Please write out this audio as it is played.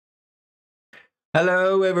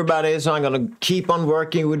Hello everybody, so I'm gonna keep on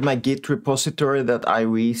working with my Git repository that I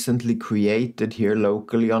recently created here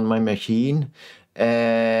locally on my machine,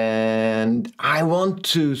 and I want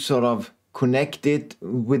to sort of connect it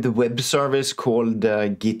with a web service called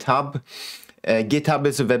GitHub. GitHub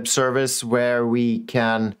is a web service where we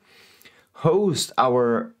can host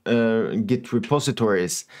our Git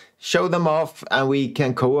repositories, show them off, and we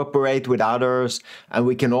can cooperate with others, and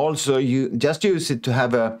we can also just use it to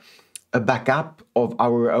have a backup of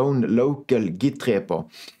our own local Git repo.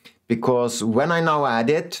 Because when I now add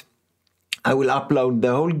it, I will upload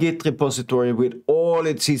the whole Git repository with all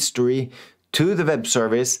its history to the web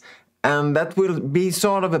service, and that will be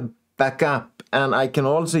sort of a backup. And I can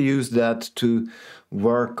also use that to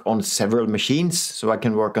work on several machines. So I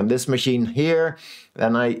can work on this machine here,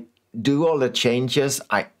 then I do all the changes,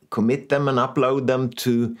 I commit them and upload them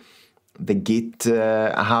to the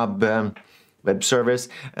GitHub web service,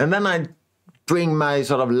 and then I bring my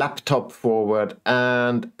sort of laptop forward,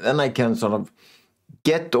 and then I can sort of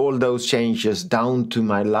get all those changes down to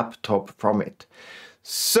my laptop from it.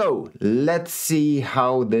 So let's see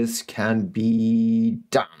how this can be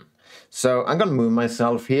done. So I'm gonna move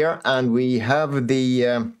myself here, and we have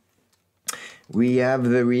the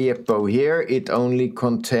repo here. It only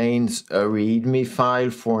contains a README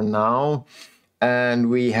file for now,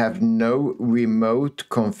 and we have no remote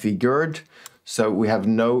configured. So we have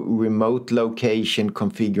no remote location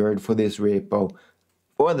configured for this repo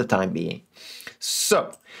for the time being.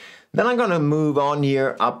 So then I'm going to move on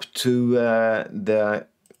here up to the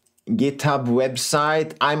GitHub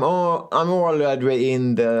website. I'm already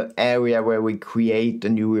in the area where we create a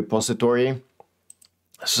new repository.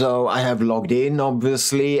 So I have logged in,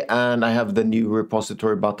 obviously, and I have the new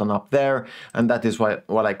repository button up there, and that is what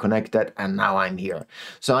I connected, and now I'm here.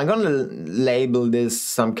 So I'm going to label this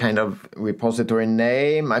some kind of repository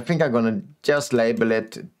name. I think I'm going to just label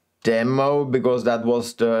it demo, because that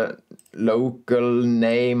was the local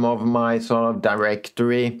name of my sort of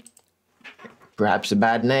directory. Perhaps a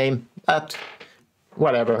bad name, but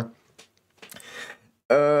whatever.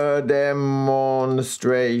 A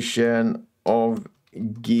demonstration of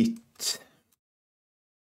Git.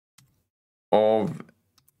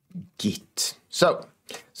 So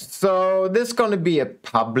this is going to be a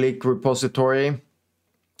public repository.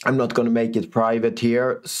 I'm not going to make it private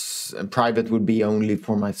here. Private would be only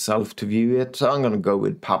for myself to view it. So I'm going to go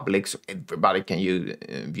with public so everybody can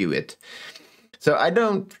view it. So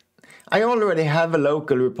I already have a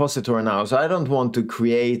local repository now, so I don't want to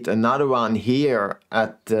create another one here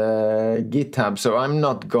at GitHub. So I'm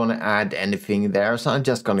not going to add anything there. So I'm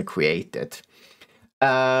just going to create it.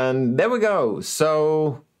 And there we go.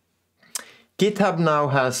 So GitHub now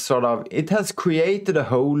has it has created a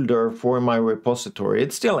holder for my repository.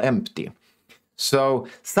 It's still empty. So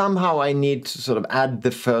somehow I need to sort of add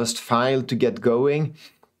the first file to get going.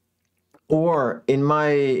 Or in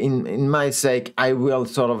my sake, I will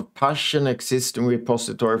sort of push an existing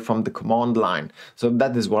repository from the command line. So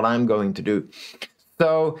that is what I'm going to do.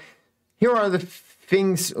 So here are the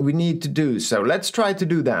things we need to do. So let's try to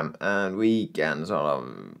do them. And we can sort of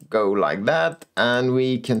go like that. And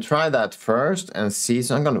we can try that first and see.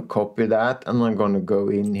 So I'm going to copy that, and I'm going to go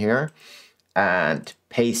in here and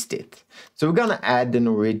paste it. So we're going to add an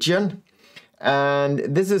origin. And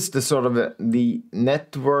this is the sort of the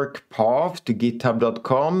network path to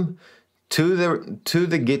github.com to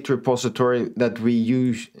the Git repository that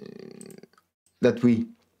we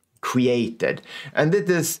created. And this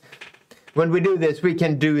is, when we do this, we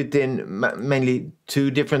can do it in mainly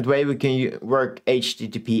two different ways. We can work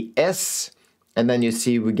HTTPS, and then you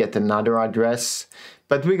see we get another address.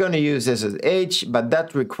 But we're going to use SSH, but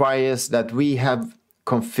that requires that we have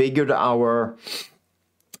configured our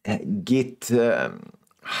GitHub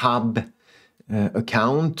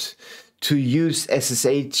account to use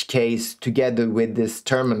SSH-keys together with this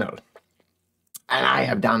terminal. And I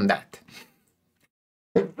have done that.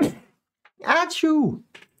 Achoo!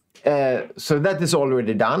 So that is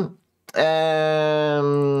already done. So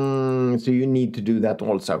you need to do that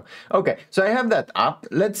also. Okay, so I have that up.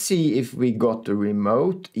 Let's see if we got a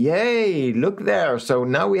remote. Yay, look there. So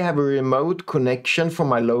now we have a remote connection for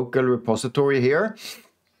my local repository here.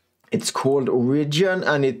 It's called origin,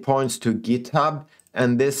 and it points to GitHub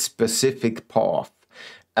and this specific path.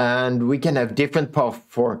 And we can have different paths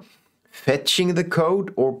for fetching the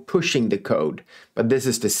code or pushing the code. But this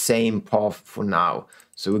is the same path for now.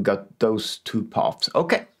 So we got those two paths.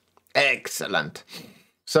 Okay, excellent.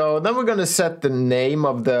 So then we're going to set the name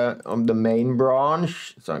of the main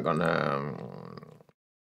branch. So I'm going to,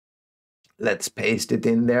 let's paste it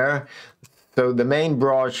in there. So the main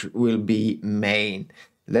branch will be main.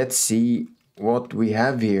 Let's see what we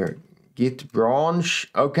have here. Git branch.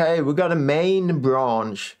 Okay, we got a main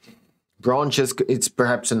branch. Branches, it's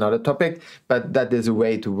perhaps another topic, but that is a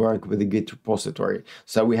way to work with a Git repository.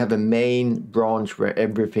 So we have a main branch where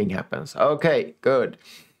everything happens. Okay, good.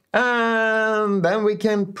 And then we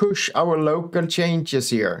can push our local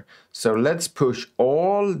changes here. So let's push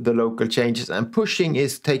all the local changes, and pushing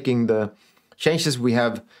is taking the changes we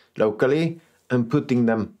have locally and pushing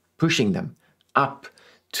them up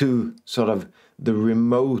to sort of the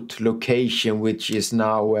remote location, which is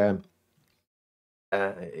now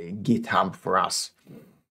GitHub for us.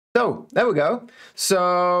 So there we go.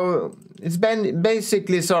 So it's been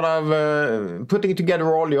basically sort of putting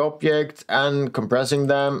together all the objects and compressing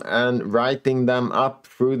them and writing them up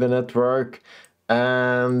through the network.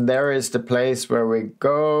 And there is the place where we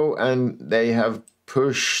go, and they have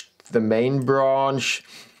pushed the main branch,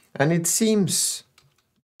 and it seems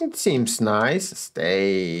nice.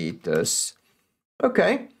 Status.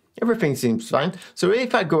 Okay, everything seems fine. So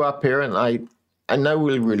if I go up here and I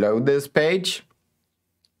will reload this page.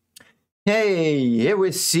 Hey, here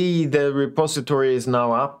we see the repository is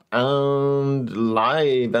now up and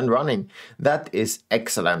live and running. That is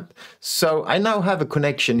excellent. So I now have a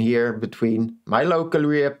connection here between my local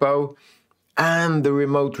repo and the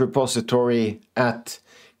remote repository at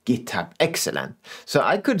GitHub. Excellent. So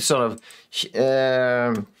I could sort of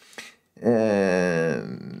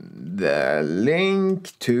the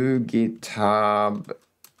link to GitHub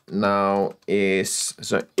now is,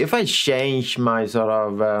 so if I change my sort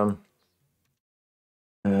of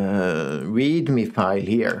readme file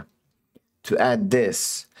here to add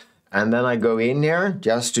this, and then I go in here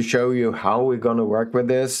just to show you how we're going to work with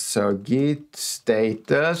this. So git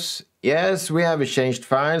status, yes, we have a changed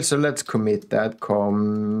file, so let's commit that,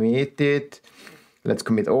 commit it, let's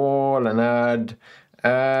commit all and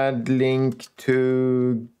add link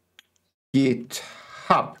to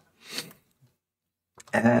GitHub.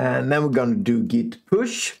 And then we're going to do git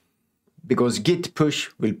push, because git push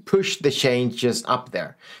will push the changes up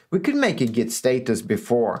there. We could make a git status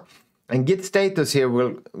before, and git status here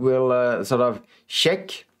will sort of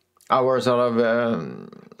check our sort of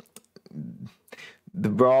the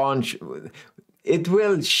branch. It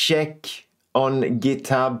will check on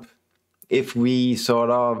GitHub if we sort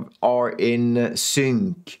of are in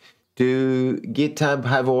sync. Do GitHub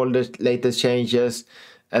have all the latest changes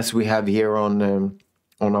as we have here on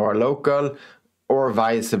our local, or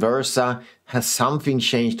vice versa? Has something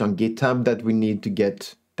changed on GitHub that we need to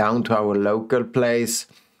get down to our local place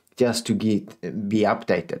just to be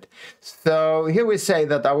updated? So here we say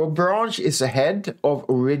that our branch is ahead of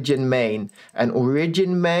origin main, and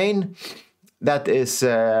origin main, that is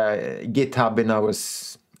GitHub in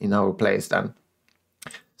our place then.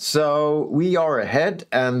 So we are ahead,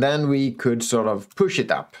 and then we could sort of push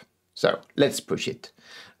it up. So let's push it.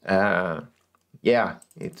 Yeah,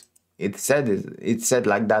 it said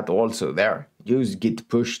like that also there. Use git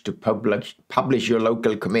push to publish your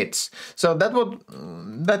local commits. So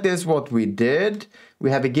that is what we did. We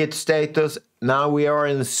have a git status. Now we are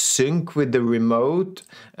in sync with the remote,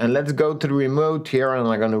 and let's go to the remote here, and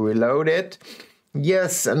I'm going to reload it.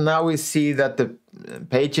 Yes, and now we see that the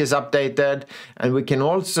page is updated, and we can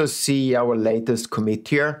also see our latest commit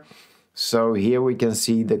here. So here we can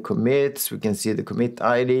see the commits, we can see the commit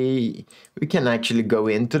ID, we can actually go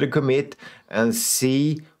into the commit and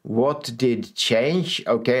see what did change.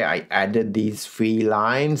 Okay, I added these 3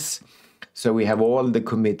 lines, so we have all the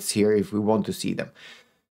commits here if we want to see them.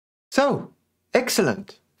 So,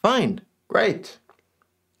 excellent, fine, great.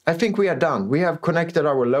 I think we are done. We have connected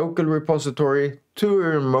our local repository to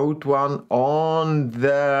a remote one on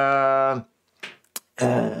the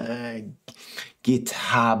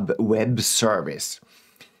GitHub web service.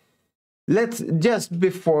 Let's just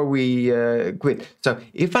before we quit. So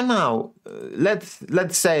if I now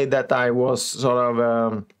let's say that I was sort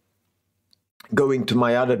of going to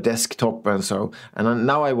my other desktop and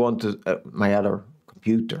now I want to my other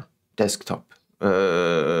computer desktop,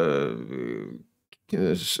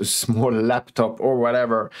 small laptop or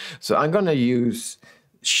whatever. So I'm gonna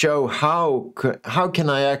show how can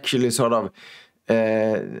I actually sort of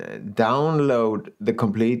download the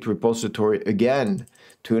complete repository again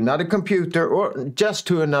to another computer or just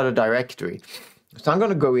to another directory. So I'm going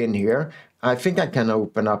to go in here. I think I can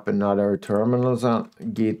open up another terminal. So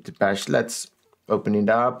git bash, let's open it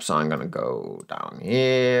up. So I'm going to go down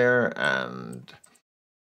here and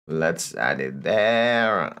let's add it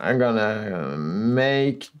there. I'm going to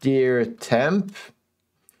make dir temp,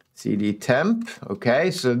 cd temp.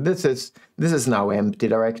 Okay, so this is now empty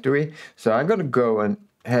directory. So I'm going to go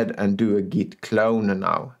ahead and do a git clone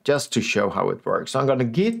now, just to show how it works. So I'm going to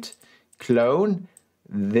git clone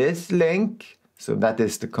this link. So that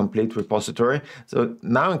is the complete repository. So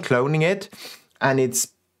now I'm cloning it, and it's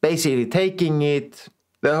basically taking it,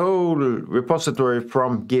 the whole repository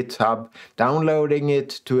from GitHub, downloading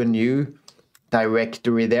it to a new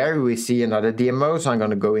directory there. We see another demo, so I'm going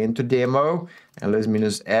to go into demo,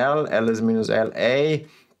 ls-l, ls-la,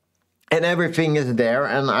 and everything is there,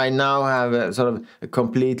 and I now have a sort of a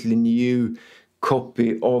completely new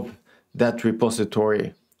copy of that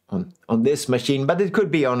repository on this machine, but it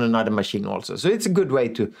could be on another machine also. So it's a good way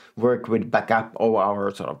to work with backup of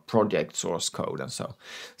our sort of project source code and so.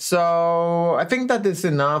 So I think that is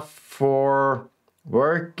enough for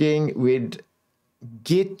working with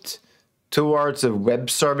Git towards a web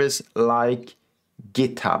service like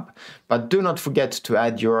GitHub. But do not forget to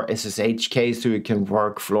add your SSH keys so you can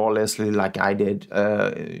work flawlessly like I did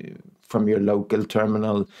from your local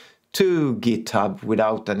terminal to GitHub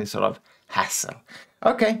without any sort of hassle.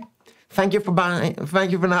 Okay, thank you for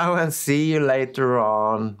now, and see you later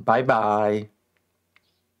on. Bye bye.